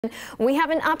We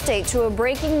have an update to a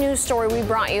breaking news story we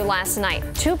brought you last night.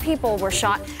 2 people were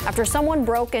shot after someone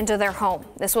broke into their home.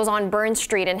 This was on Burn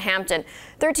Street in Hampton.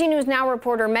 13 News Now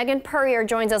reporter Megan Purrier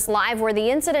joins us live where the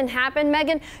incident happened.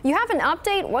 Megan, you have an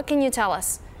update. What can you tell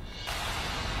us?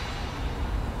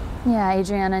 Yeah,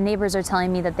 Adriana, neighbors are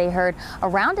telling me that they heard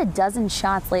around a dozen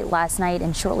shots late last night,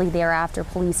 and shortly thereafter,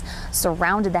 police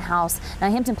surrounded the house.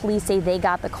 Now, Hampton police say they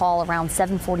got the call around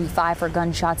 7:45 for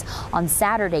gunshots on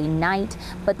Saturday night,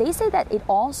 but they say that it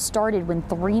all started when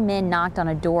 3 men knocked on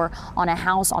a door on a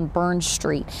house on Burn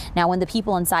Street. Now, when the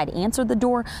people inside answered the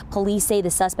door, police say the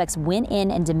suspects went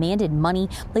in and demanded money.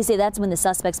 They say that's when the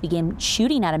suspects began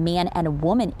shooting at a man and a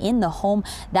woman in the home.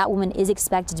 That woman is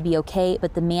expected to be okay,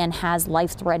 but the man has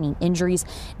life-threatening injuries.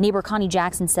 Neighbor Connie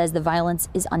Jackson says the violence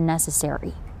is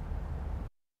unnecessary.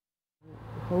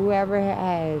 Whoever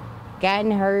has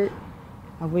gotten hurt,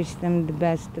 I wish them the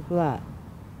best of luck.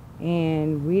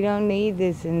 And we don't need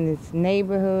this in this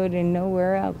neighborhood and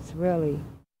nowhere else, really.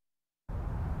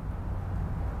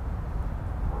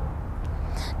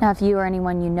 Now, if you or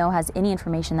anyone you know has any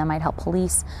information that might help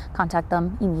police, contact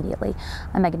them immediately.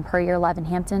 I'm Megan Purrier, live in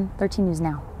Hampton, 13 News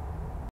Now.